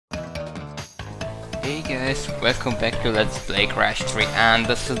Hey guys, welcome back to Let's Play Crash 3, and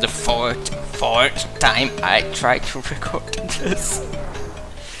this is the fourth time I tried to record this.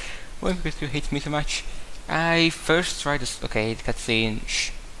 Why? Because you hate me so much. I first tried this. Okay, cutscene.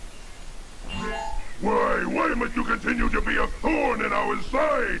 Shh. Why must you continue to be a thorn in our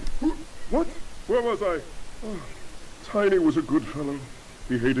side? What? Where was I? Oh, Tiny was a good fellow.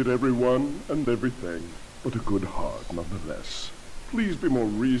 He hated everyone and everything, but a good heart nonetheless. Please be more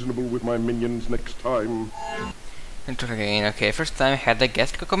reasonable with my minions next time. And again, okay, first time I had a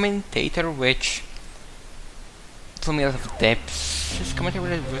guest commentator which told me a lot of tips. His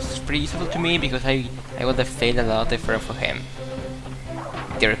commentary was pretty useful to me because I would have failed a lot if it were for him.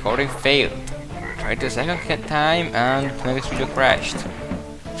 The recording failed. Tried the second time and the video crashed.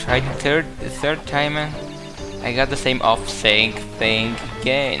 Tried the third time and I got the same off-sync thing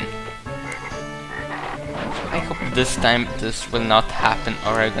again. I hope this time this will not happen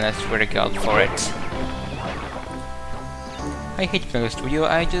or I'm gonna swear to God for it. I hate Playing Studio,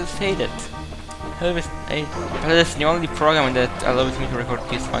 I just hate it. But it's the only program that allows me to record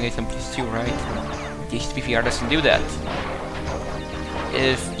PS1 games and PS2, right? The HTTP doesn't do that.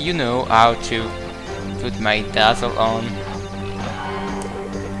 If you know how to put my dazzle on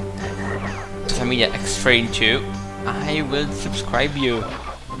social media X-Train 2, I will subscribe you.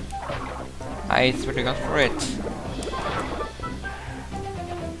 I swear to God for it.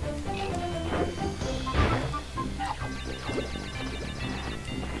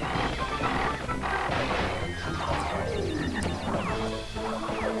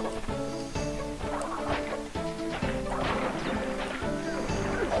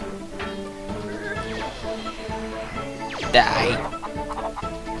 Die.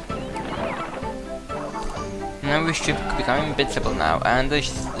 Now we should become invincible now, and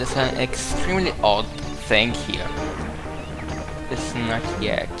there's an extremely odd thing here. It's not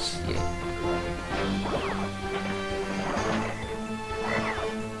yet.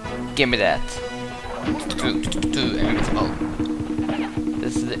 Give me that. Invincible.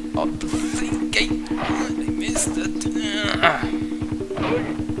 This is the odd thing. I missed it.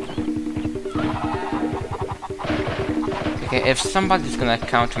 Okay, if somebody's gonna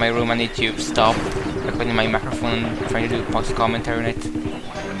come to my room, I need to stop recording my microphone and trying to do post commentary on it.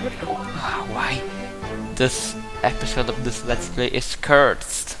 Why? This episode of this Let's Play is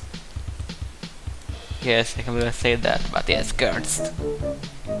cursed. Yes, I can really say that, but yes, cursed.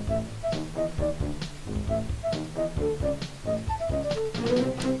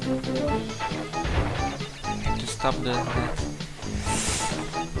 I have to stop that.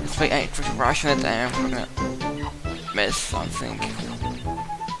 That's why I try to rush on it and I'm gonna miss something.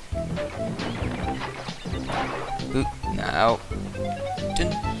 Ooh, now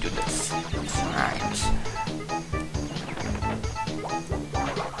don't do this. Right.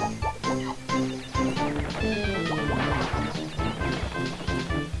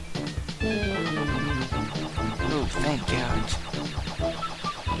 Oh, thank God.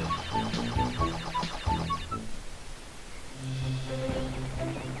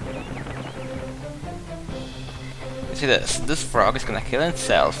 See this? This frog is gonna kill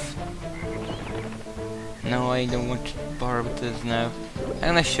itself. No, I don't want to bother with this now.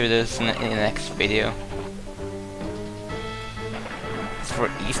 I'm gonna show this in the next video. It's for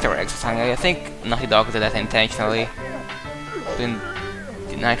Easter eggs or something. I think Naughty Dog did that intentionally. Then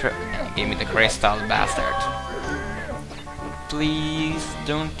the Nitro gave me the crystal bastard. Please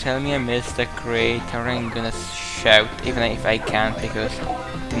don't tell me I missed the crate or I'm gonna shout even if I can't because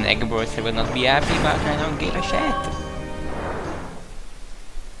the neighbors will not be happy, but I don't give a shit.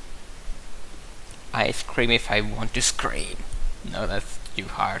 I scream if I want to scream. No, that's too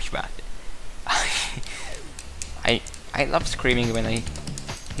harsh, but I love screaming when I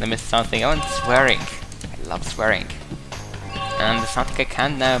miss something. I want swearing. I love swearing. And it's something I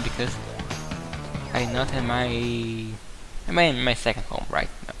can't now because I'm not in my second home, right?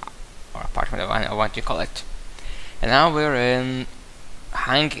 Or apartment, or what you call it. And now we're in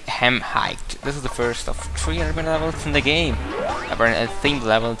Hem Height. This is the first of 3 urban levels in the game. A themed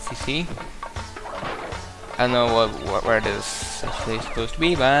level, you see. I don't know where it is actually supposed to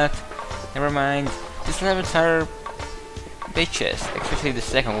be, but never mind. These levels are bitches, especially the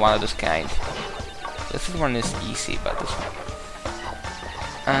second one of this kind. This one is easy, but this one.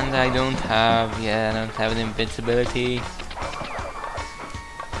 And I don't have an invincibility.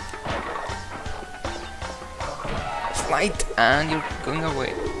 Slide, and you're going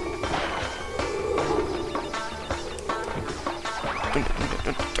away.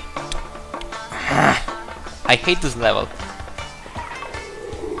 I hate this level.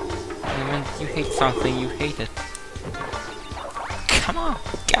 And when you hate something, you hate it. Come on!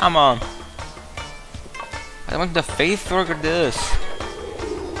 Come on! I want the face to work at this.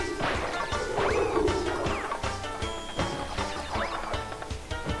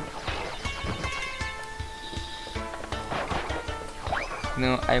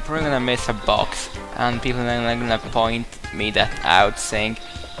 No, I'm probably gonna miss a box, and people are gonna point me that out, saying,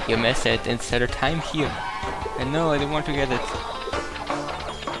 "You missed it, instead of time here." And no, I don't want to get it.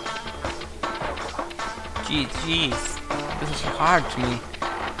 Jeez, this is hard to me.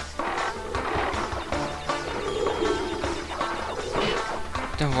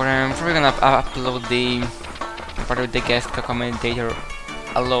 Don't worry, I'm probably gonna upload the part of the guest commentator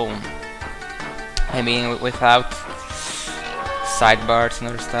alone. I mean, without sidebars and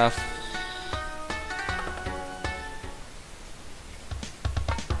other stuff.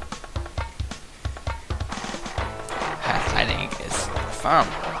 Sliding is fun.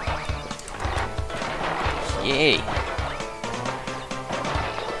 Yay!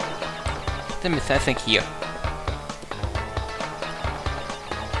 Let me think here.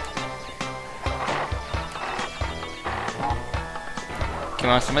 Come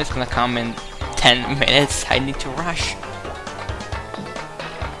on, somebody's gonna come in 10 minutes. I need to rush.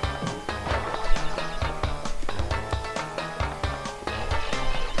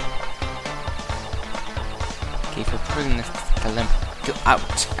 Okay, so probably gonna tell them to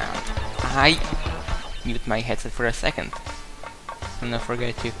out, and I mute my headset for a second. Do not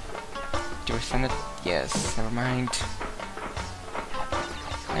forget to resend it. Yes, never mind.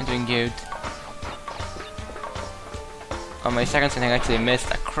 I'm doing good. On my second setting, I actually missed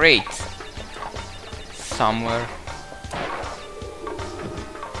a crate somewhere.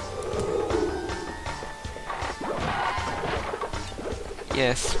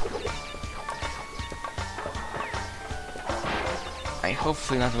 Yes. I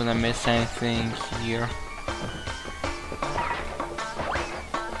hopefully not gonna miss anything here.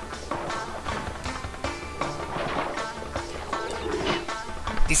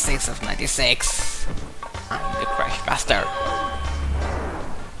 "96 of 96. I'm the Crash Master."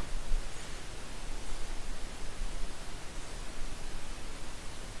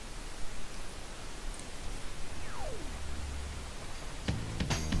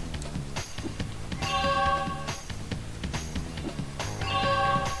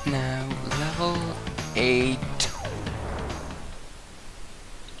 Now, level 8.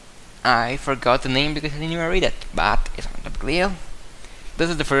 I forgot the name because I didn't even read it, but it's not a big deal. This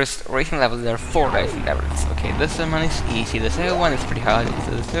is the first racing level. There are 4 racing levels. Okay, this one is easy, the second one is pretty hard,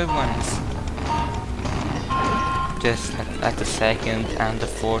 so the third one is just like the second, and the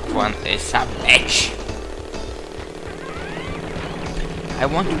fourth one is a bitch. I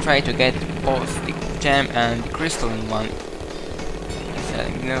want to try to get both the gem and the crystal in one. So,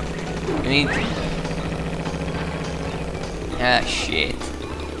 you know, you need... Ah, shit.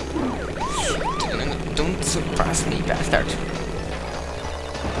 Don't surprise me, bastard.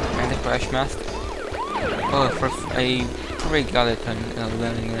 And the Crash Master. Oh, I probably got it, and then I'm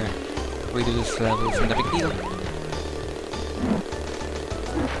gonna redo this level, it's not a big deal.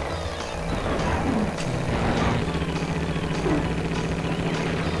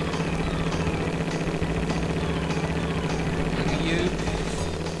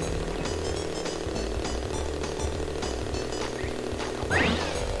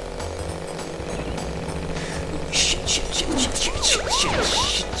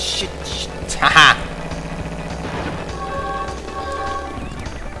 Haha!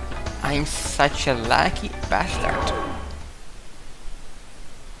 I'm such a lucky bastard.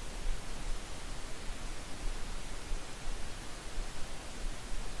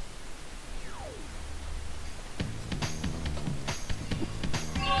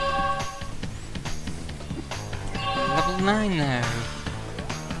 Level 9 now.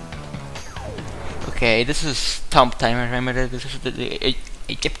 Okay, this is stomp time. I remember that this is the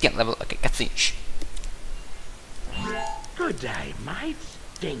Egyptian level. Okay, cutscene. Good day, mates.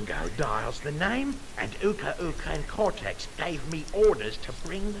 Dingo Dial's the name, and Uka Uka and Cortex gave me orders to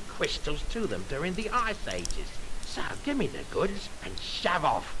bring the crystals to them during the Ice Ages. So give me the goods and shove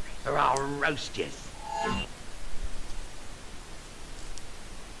off, or I'll roast yous.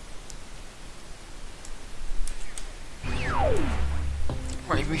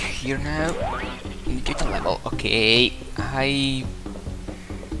 Right, we're here now. Indicator level. Okay,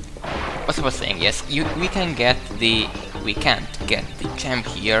 what I was saying, yes, we can't get the gem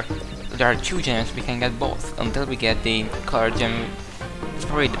here. There are 2 gems, we can get both until we get the color gem. It's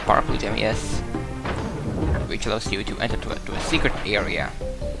probably the purple gem, yes, which allows you to enter to a secret area.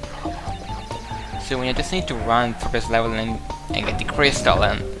 So we just need to run through this level and get the crystal,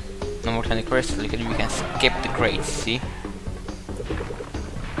 and no more than the crystal, we can skip the crates. See?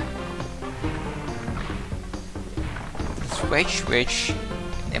 switch which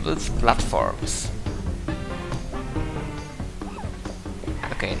enables platforms.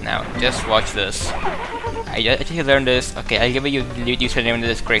 Okay, now just watch this. I actually learned this. Okay, I'll give you the username in the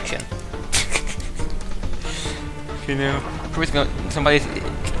description. You know, somebody's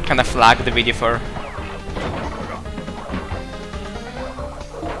kind of flagged the video for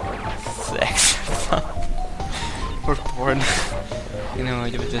sex or porn. You know, I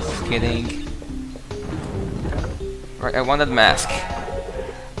was just kidding. Right, I want that mask.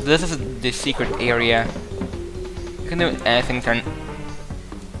 This is the secret area. You can do anything,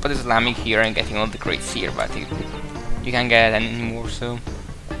 put Islamic here and getting all the crates here, but you can't get any more, so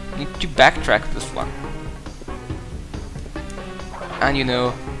you need to backtrack this one. And you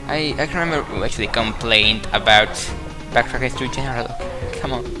know, I can remember who actually complained about backtracking to general.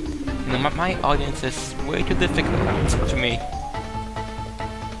 Come on, you know, my audience is way too difficult to me.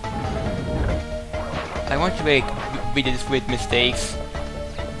 I want to make videos with mistakes.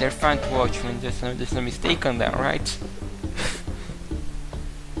 They're fun to watch when there's no mistake on them, right?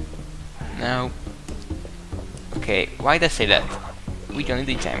 Now, okay, why did I say that? We don't need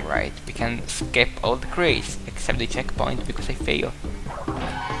the gem, right? We can skip all the crates except the checkpoint because I fail.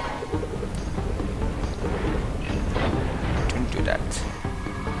 Don't do that.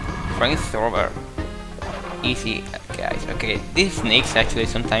 Flamethrower. Easy, guys. Okay, these snakes actually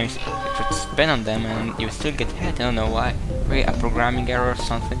sometimes you could spin on them and you still get hit. I don't know why. Maybe a programming error or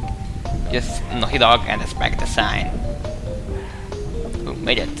something. Just Naughty Dog and expect the sign. Who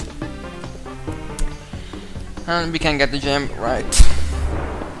made it? And we can get the gem, right?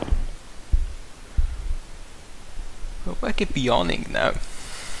 Oh, I keep yawning now.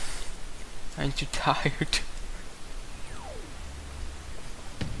 I'm too tired.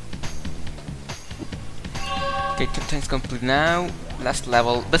 Okay, 2 times complete now. Last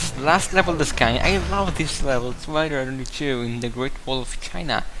level. This last level this kind. I love this level. It's why there are only 2 in the Great Wall of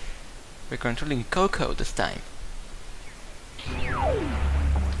China. We're controlling Coco this time.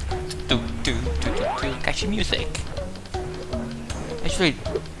 Catchy music. Actually,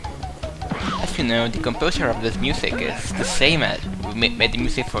 as you know, the composer of this music is the same as who made the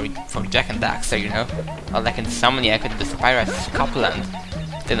music for Jack and Daxter, you know? Unlike Insomniac and the Pirates Copland.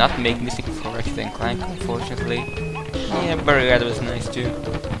 Did not make music for Ratchet & Clank, unfortunately. Yeah, Barricade was nice too.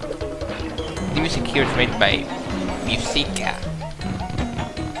 The music here is made by Musica.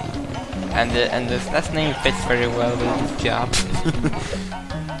 And the last name fits very well with his job.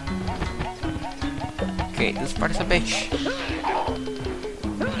 Okay, this part is a bitch.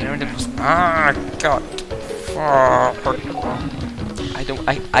 You know that was God.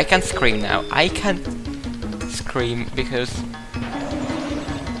 I can't scream now. I can't scream because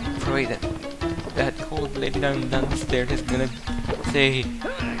probably that old lady downstairs is gonna say,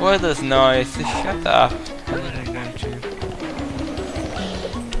 "What is noise? Shut up." And then I'm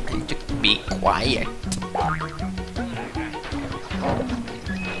going to be quiet.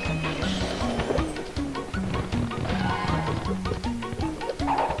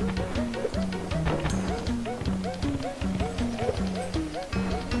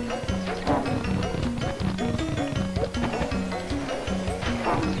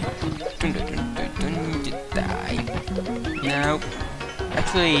 Now,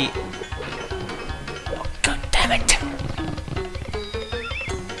 actually, oh, God damn it!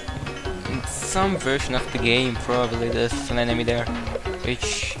 In some version of the game, probably there's an enemy there,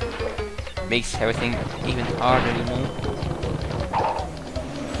 which makes everything even harder, you know.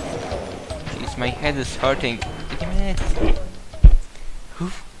 Jeez, my head is hurting. Wait a minute.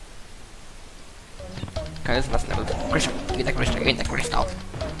 Oof. Okay, this last level. Crystal, give me the crystal, give me the crystal.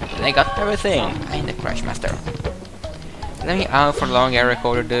 And I got everything. I'm the Crash Master. Let me out for long I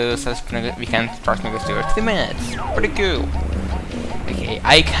recorded this as we can trust Pinnacle Studio 3 minutes. Pretty cool. Okay,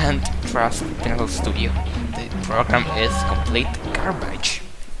 I can't trust Pinnacle Studio. The program is complete garbage.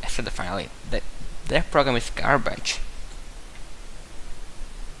 I said it finally. Their program is garbage.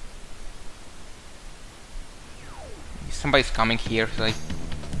 Somebody's coming here, so I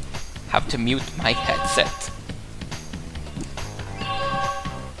have to mute my headset.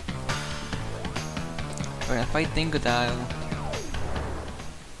 We're gonna fight Dingodile.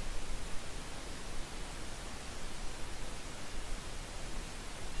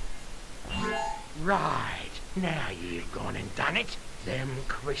 Right, now you've gone and done it. Them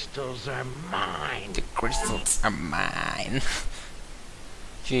crystals are mine. The crystals are mine.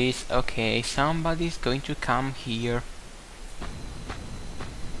 Jeez, okay, somebody's going to come here.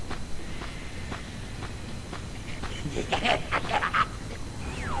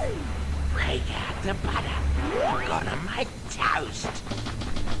 Break out the butter. I'm gonna make toast.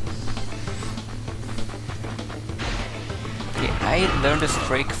 I learned this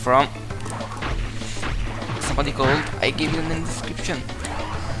trick from somebody called, I give you in the description.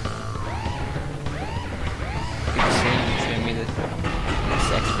 Keep saying to me that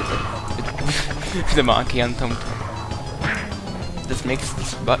sex with the monkey on Tom Tom. This makes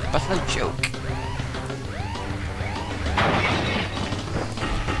this battle a joke.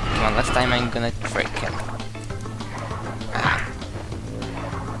 Come on, last time I'm gonna trick him. Ah.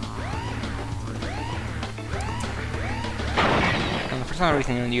 And for some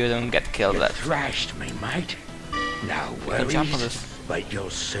reason you don't get killed. You That thrashed me, mate. No we can jump on worries, this. but you'll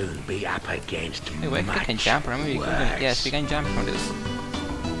soon be up against Hey, wait, we can jump. Remember, yes, we can jump from this.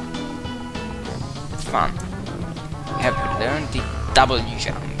 It's fun. We have learned the double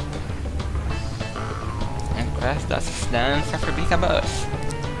jump. And press does dance after being a boss.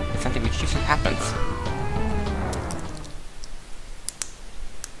 Something which usually happens.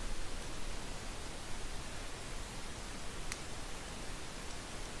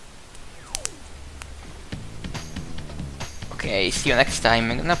 Okay, see you next time.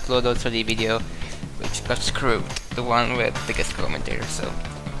 I'm gonna upload also the video which got screwed, the one with the guest commentator, so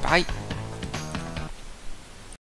bye!